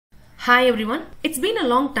Hi everyone, it's been a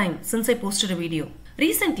long time since I posted a video.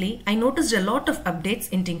 Recently, I noticed a lot of updates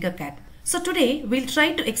in Tinkercad. So today, we'll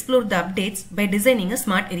try to explore the updates by designing a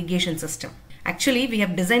smart irrigation system. Actually, we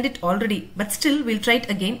have designed it already, but still we'll try it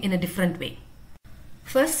again in a different way.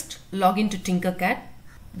 First, log into Tinkercad.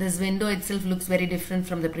 This window itself looks very different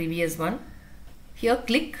from the previous one. Here,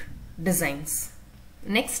 click Designs.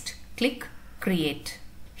 Next, click Create.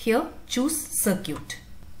 Here, choose Circuit.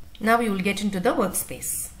 Now you will get into the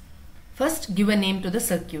workspace. First, give a name to the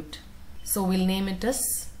circuit. So we'll name it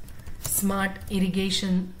as Smart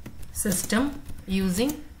Irrigation System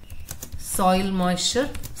using Soil Moisture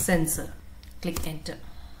Sensor. Click Enter.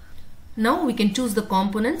 Now we can choose the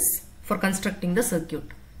components for constructing the circuit.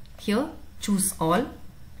 Here, choose All.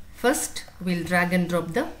 First, we'll drag and drop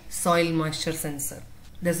the Soil Moisture Sensor.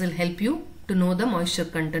 This will help you to know the moisture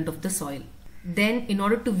content of the soil. Then, in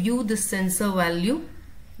order to view this sensor value,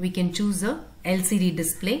 we can choose a LCD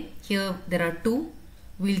display. Here there are two.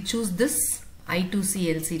 We'll choose this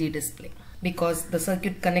I2C LCD display because the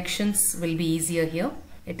circuit connections will be easier here.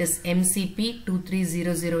 It is MCP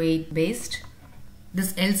 23008 based.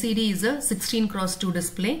 This LCD is a 16x2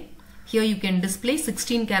 display. Here you can display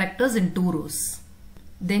 16 characters in 2 rows.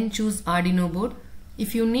 Then choose Arduino board.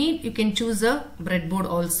 If you need, you can choose a breadboard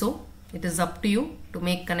also. It is up to you to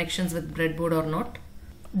make connections with breadboard or not.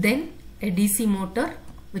 Then a DC motor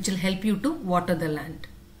which will help you to water the land.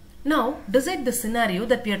 Now decide the scenario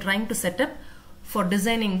that we are trying to set up for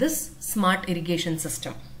designing this smart irrigation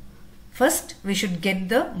system. First, we should get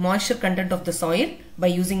the moisture content of the soil by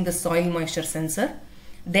using the soil moisture sensor.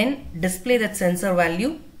 Then display that sensor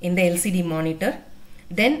value in the LCD monitor.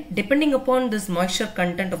 Then depending upon this moisture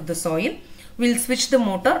content of the soil, we'll switch the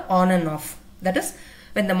motor on and off. That is,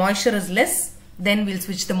 when the moisture is less, then we'll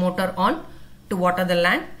switch the motor on to water the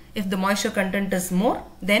land. If the moisture content is more,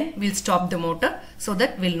 then we'll stop the motor so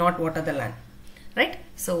that we'll not water the land. Right?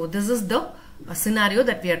 So this is the scenario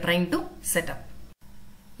that we are trying to set up.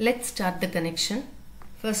 Let's start the connection.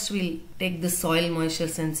 First we'll take the soil moisture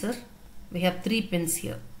sensor. We have 3 pins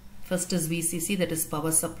here. First is VCC, that is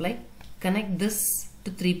power supply. Connect this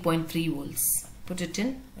to 3.3 volts. Put it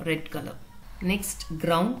in red color. Next,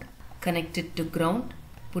 ground. Connect it to ground.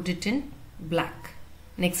 Put it in black.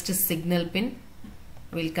 Next is signal pin.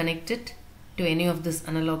 We'll connect it to any of this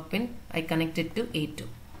analog pin. I connect it to A2.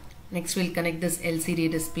 Next we'll connect this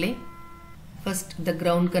LCD display. First the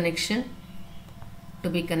ground connection to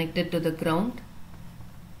be connected to the ground.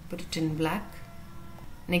 Put it in black.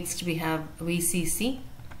 Next we have VCC.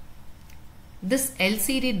 This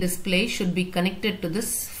LCD display should be connected to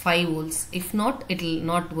this 5 volts. If not, it will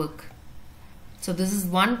not work. So this is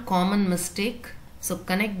one common mistake. So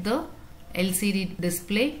connect the LCD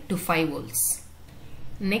display to 5 volts.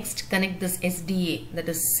 Next, connect this SDA, that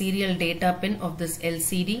is serial data pin of this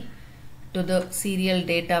LCD to the serial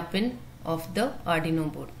data pin of the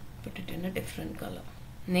Arduino board. Put it in a different color.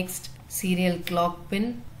 Next, serial clock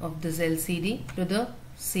pin of this LCD to the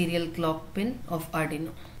serial clock pin of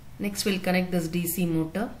Arduino. Next, we'll connect this DC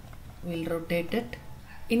motor. We'll rotate it.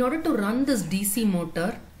 In order to run this DC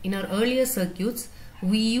motor, in our earlier circuits,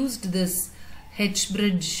 we used this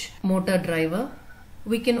H-bridge motor driver.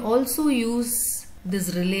 We can also use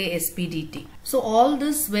this relay SPDT. So all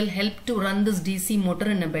this will help to run this DC motor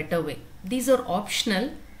in a better way. These are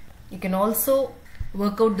optional. You can also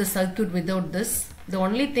work out the circuit without this. The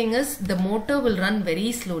only thing is the motor will run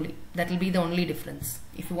very slowly. That will be the only difference.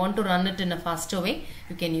 If you want to run it in a faster way,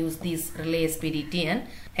 you can use these relay SPDT and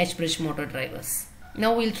H-bridge motor drivers.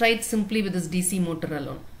 Now we'll try it simply with this DC motor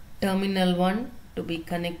alone. Terminal 1 to be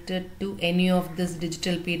connected to any of this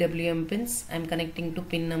digital PWM pins. I'm connecting to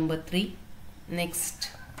pin number 3.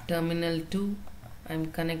 Next, terminal 2, I'm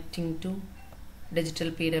connecting to digital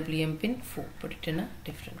PWM pin 4. Put it in a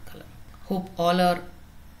different color. Hope all our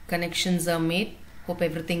connections are made. Hope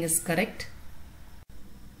everything is correct.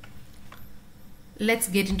 Let's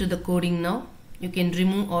get into the coding now. You can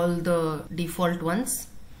remove all the default ones.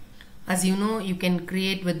 As you know, you can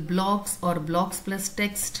create with blocks or blocks plus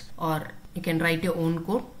text, or you can write your own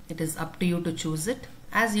code. It is up to you to choose it.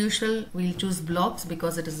 As usual, we'll choose blocks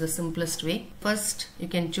because it is the simplest way. First, you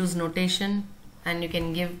can choose notation and you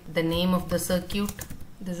can give the name of the circuit.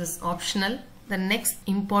 This is optional. The next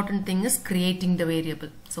important thing is creating the variable.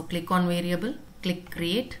 So click on variable, click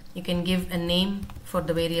create. You can give a name for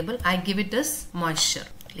the variable. I give it as moisture.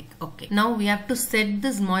 Click OK. Now we have to set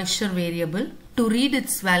this moisture variable to read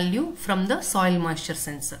its value from the soil moisture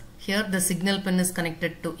sensor. Here the signal pin is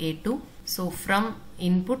connected to A2. So from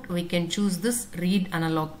input, we can choose this read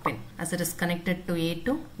analog pin. As it is connected to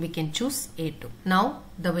A2, we can choose A2. Now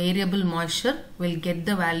the variable moisture will get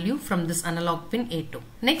the value from this analog pin A2.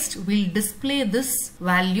 Next, we'll display this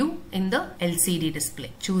value in the LCD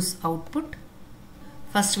display. Choose output.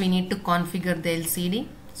 First we need to configure the LCD.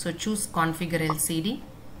 So choose configure LCD.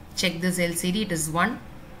 Check this LCD, it is 1.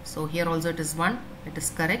 So here also it is 1. It is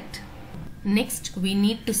correct. Next, we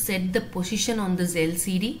need to set the position on this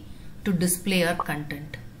LCD to display our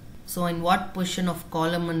content. So in what position of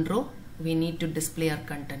column and row we need to display our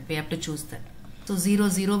content. We have to choose that. So 0,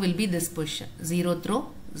 0 will be this position. 0th row,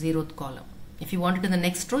 0th column. If you want it in the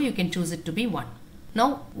next row, you can choose it to be 1.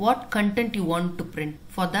 Now what content you want to print?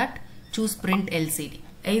 For that, choose print LCD.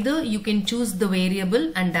 Either you can choose the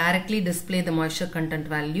variable and directly display the moisture content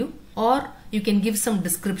value, or you can give some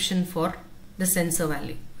description for the sensor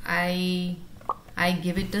value. I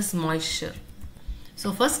give it as moisture.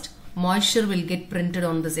 So first, moisture will get printed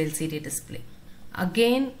on this LCD display.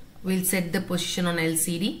 Again, we'll set the position on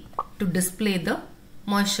LCD to display the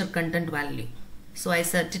moisture content value. So I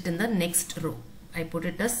set it in the next row. I put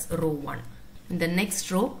it as row 1. In the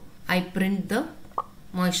next row, I print the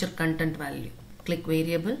moisture content value. Click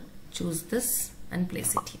variable, choose this and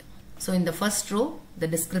place it here. So in the first row, the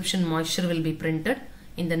description moisture will be printed.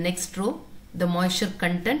 In the next row, the moisture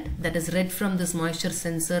content that is read from this moisture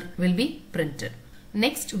sensor will be printed.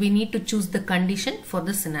 Next, we need to choose the condition for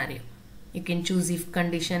the scenario. You can choose if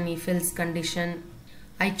condition, if else condition.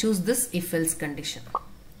 I choose this if else condition.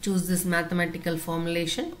 Choose this mathematical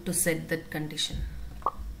formulation to set that condition.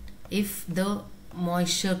 If the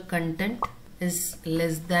moisture content is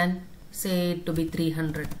less than, say, to be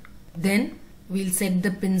 300, then we'll set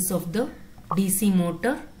the pins of the DC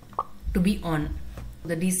motor to be on.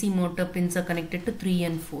 The DC motor pins are connected to 3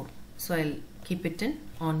 and 4. So I'll keep it in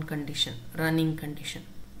on condition, running condition.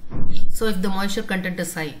 So if the moisture content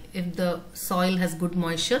is high, if the soil has good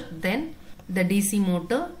moisture, then the DC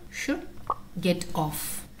motor should get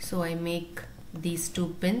off. So I make these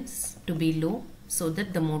 2 pins to be low so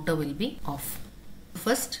that the motor will be off.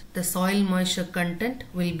 First, the soil moisture content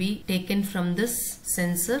will be taken from this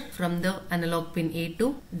sensor from the analog pin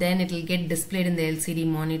A2. Then it will get displayed in the LCD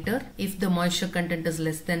monitor. If the moisture content is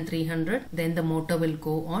less than 300, then the motor will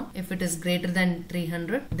go on. If it is greater than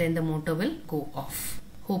 300, then the motor will go off.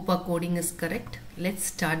 Hope our coding is correct. Let's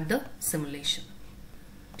start the simulation.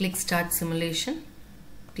 Click Start Simulation.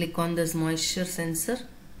 Click on this moisture sensor.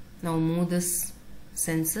 Now move this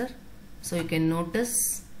sensor. So you can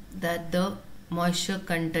notice that the moisture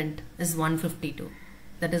content is 152,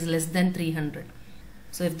 that is less than 300.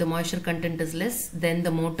 So if the moisture content is less, then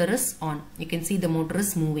the motor is on. You can see the motor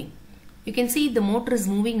is moving. You can see the motor is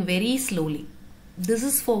moving very slowly. This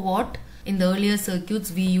is for what in the earlier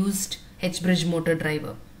circuits we used H-bridge motor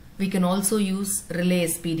driver. We can also use relay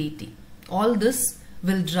SPDT. All this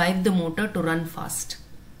will drive the motor to run fast.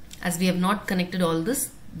 As we have not connected all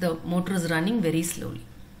this, the motor is running very slowly.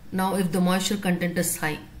 Now if the moisture content is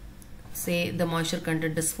high, say the moisture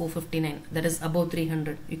content is 459, that is above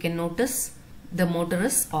 300, you can notice the motor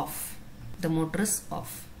is off. The motor is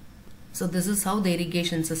off. So this is how the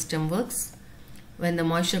irrigation system works. When the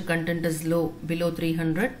moisture content is low, below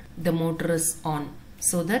 300, the motor is on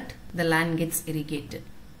so that the land gets irrigated.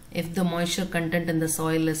 If the moisture content in the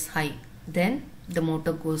soil is high, then the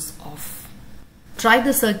motor goes off. Try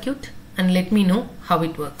the circuit and let me know how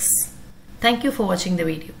it works. Thank you for watching the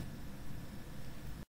video.